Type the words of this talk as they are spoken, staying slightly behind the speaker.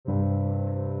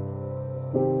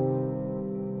Good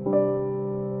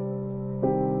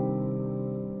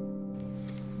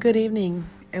evening,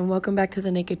 and welcome back to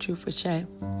The Naked Truth with Shay.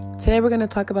 Today we're going to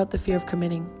talk about the fear of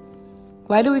committing.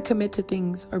 Why do we commit to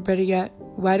things, or better yet,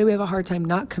 why do we have a hard time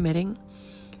not committing?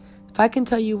 If I can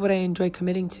tell you what I enjoy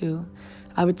committing to,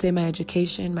 I would say my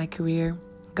education, my career,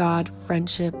 God,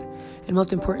 friendship, and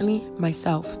most importantly,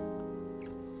 myself.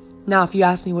 Now, if you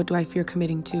ask me what do I fear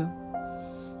committing to,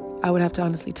 I would have to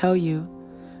honestly tell you,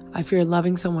 I fear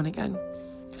loving someone again.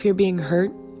 I fear being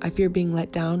hurt. I fear being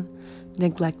let down,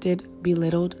 neglected,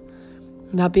 belittled,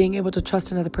 not being able to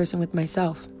trust another person with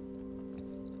myself.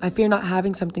 I fear not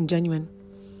having something genuine.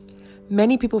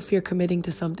 Many people fear committing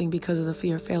to something because of the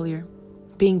fear of failure,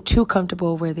 being too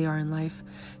comfortable where they are in life,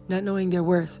 not knowing their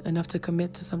worth enough to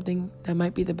commit to something that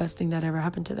might be the best thing that ever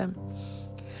happened to them.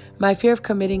 My fear of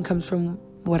committing comes from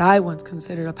what I once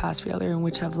considered a past failure and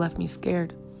which have left me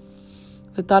scared.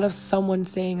 The thought of someone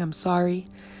saying, "I'm sorry,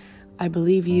 I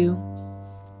believe you,"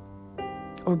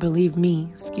 or believe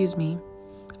me,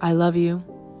 I love you,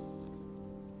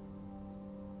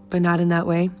 but not in that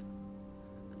way,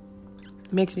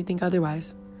 makes me think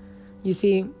otherwise. You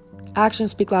see,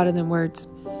 actions speak louder than words.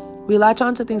 We latch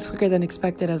on to things quicker than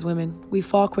expected as women. We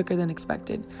fall quicker than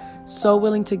expected. So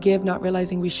willing to give, not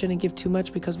realizing we shouldn't give too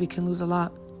much because we can lose a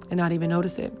lot and not even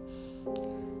notice it.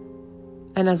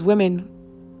 And as women,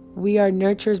 we are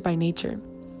nurturers by nature.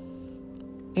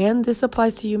 And this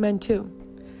applies to you men too.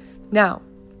 Now,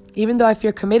 even though I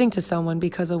fear committing to someone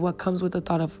because of what comes with the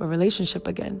thought of a relationship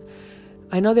again,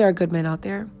 I know there are good men out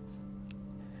there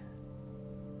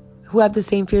who have the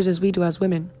same fears as we do as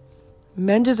women.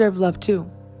 Men deserve love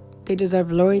too. They deserve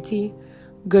loyalty,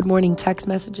 good morning text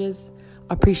messages,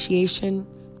 appreciation,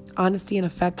 honesty, and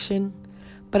affection.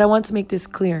 But I want to make this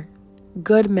clear.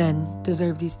 Good men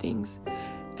deserve these things.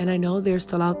 And I know they're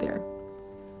still out there.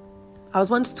 I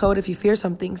was once told if you fear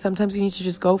something, sometimes you need to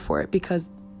just go for it because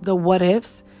the what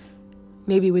ifs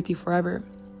may be with you forever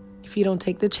if you don't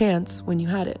take the chance when you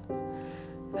had it.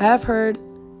 I have heard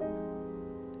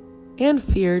and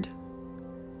feared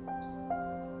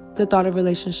the thought of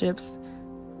relationships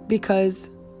because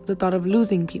the thought of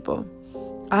losing people.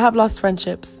 I have lost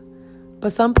friendships,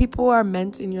 but some people are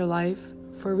meant in your life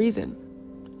for a reason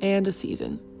and a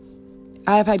season.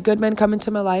 I have had good men come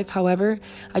into my life. However,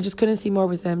 I just couldn't see more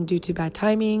with them due to bad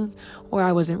timing, or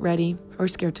I wasn't ready or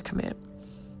scared to commit.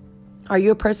 Are you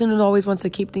a person who always wants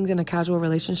to keep things in a casual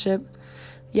relationship?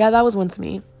 Yeah, that was once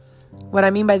me. What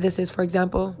I mean by this is, for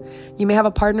example, you may have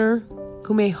a partner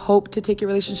who may hope to take your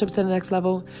relationship to the next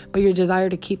level, but your desire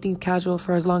to keep things casual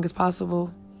for as long as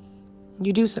possible,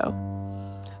 you do so.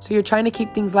 So you're trying to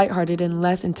keep things lighthearted and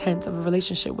less intense of a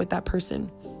relationship with that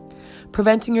person,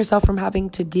 preventing yourself from having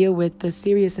to deal with the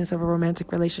seriousness of a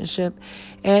romantic relationship,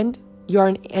 and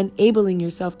you're enabling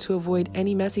yourself to avoid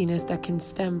any messiness that can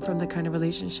stem from the kind of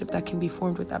relationship that can be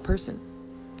formed with that person.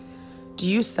 Do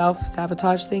you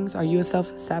self-sabotage things? Are you a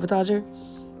self-sabotager?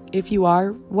 If you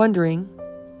are wondering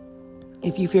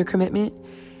if you fear commitment,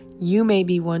 you may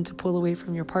be one to pull away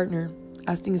from your partner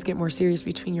as things get more serious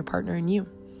between your partner and you.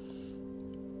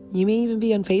 You may even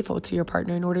be unfaithful to your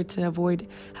partner in order to avoid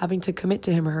having to commit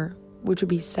to him or her, which would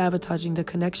be sabotaging the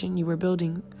connection you were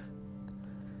building,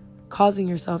 causing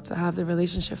yourself to have the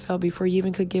relationship fail before you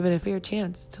even could give it a fair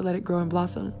chance to let it grow and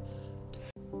blossom.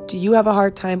 Do you have a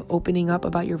hard time opening up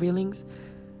about your feelings?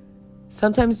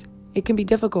 Sometimes it can be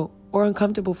difficult or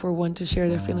uncomfortable for one to share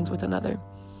their feelings with another.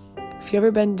 If you've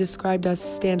ever been described as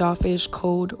standoffish,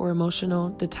 cold, or emotional,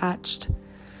 detached,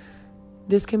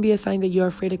 this can be a sign that you're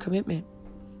afraid of commitment.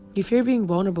 You fear being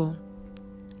vulnerable.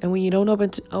 And when you don't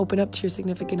open up to your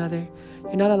significant other,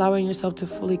 you're not allowing yourself to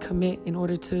fully commit in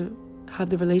order to have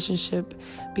the relationship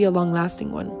be a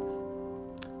long-lasting one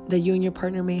that you and your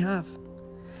partner may have.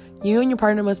 You and your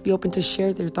partner must be open to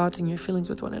share their thoughts and your feelings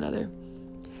with one another.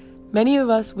 Many of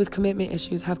us with commitment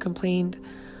issues have complained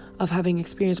of having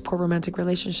experienced poor romantic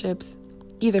relationships,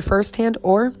 either firsthand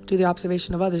or through the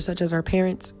observation of others, such as our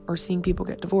parents, or seeing people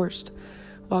get divorced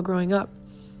while growing up.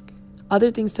 Other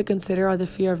things to consider are the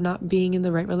fear of not being in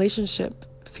the right relationship,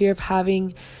 fear of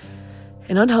having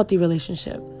an unhealthy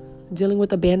relationship, dealing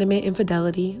with abandonment,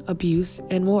 infidelity, abuse,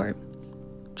 and more.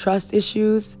 Trust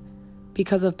issues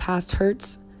because of past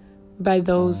hurts by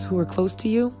those who are close to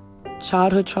you,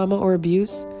 childhood trauma or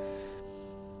abuse,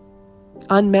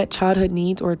 unmet childhood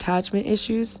needs or attachment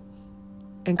issues,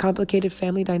 and complicated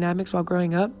family dynamics while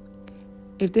growing up.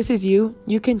 If this is you,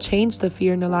 you can change the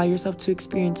fear and allow yourself to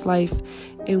experience life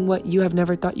in what you have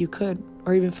never thought you could,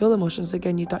 or even feel emotions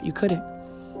again you thought you couldn't.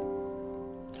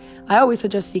 I always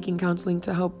suggest seeking counseling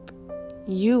to help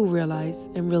you realize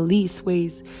and release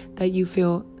ways that you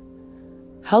feel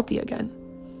healthy again.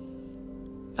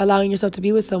 allowing yourself to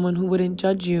be with someone who wouldn't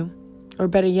judge you, or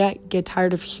better yet, get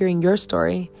tired of hearing your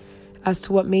story as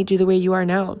to what made you the way you are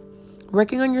now.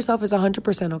 Working on yourself is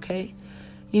 100% okay.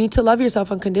 You need to love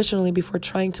yourself unconditionally before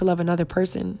trying to love another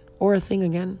person or a thing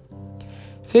again.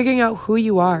 Figuring out who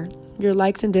you are, your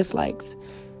likes and dislikes,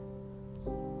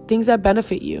 things that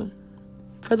benefit you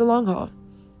for the long haul.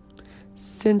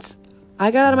 Since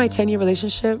I got out of my 10-year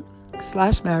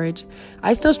relationship/marriage,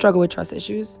 I still struggle with trust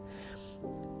issues.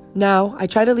 Now, I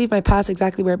try to leave my past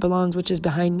exactly where it belongs, which is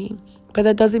behind me. But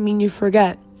that doesn't mean you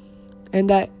forget, and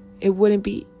that it wouldn't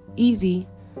be easy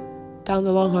down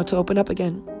the long haul to open up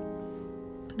again.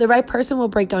 The right person will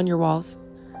break down your walls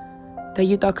that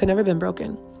you thought could never been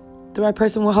broken. The right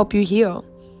person will help you heal,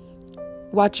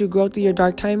 watch you grow through your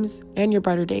dark times and your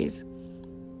brighter days.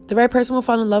 The right person will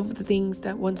fall in love with the things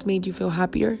that once made you feel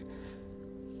happier.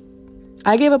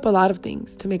 I gave up a lot of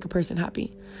things to make a person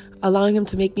happy, allowing him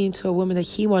to make me into a woman that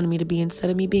he wanted me to be instead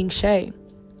of me being Shay,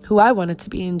 who I wanted to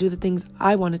be and do the things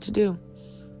I wanted to do.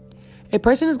 A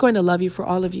person is going to love you for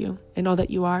all of you and all that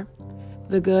you are,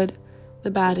 the good,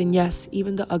 the bad, and yes,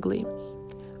 even the ugly.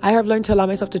 I have learned to allow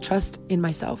myself to trust in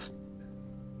myself.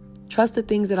 Trust the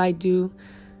things that I do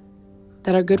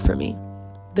that are good for me,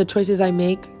 the choices I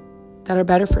make that are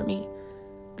better for me.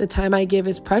 The time I give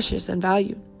is precious and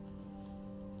valued.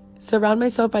 Surround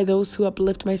myself by those who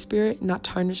uplift my spirit, not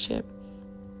tarnish it.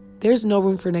 There's no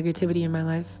room for negativity in my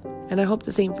life, and I hope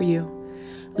the same for you.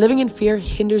 Living in fear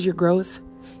hinders your growth,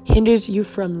 hinders you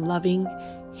from loving,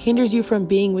 hinders you from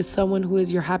being with someone who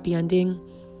is your happy ending.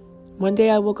 One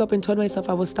day I woke up and told myself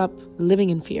I will stop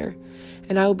living in fear,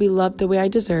 and I will be loved the way I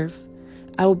deserve.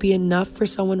 I will be enough for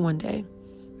someone one day.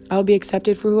 I will be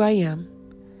accepted for who I am.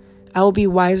 I will be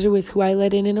wiser with who I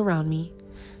let in and around me.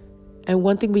 And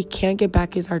one thing we can't get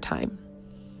back is our time.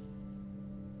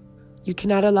 You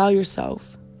cannot allow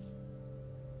yourself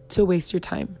to waste your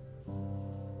time.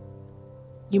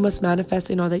 You must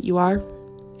manifest in all that you are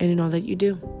and in all that you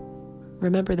do.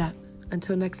 Remember that.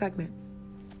 Until next segment.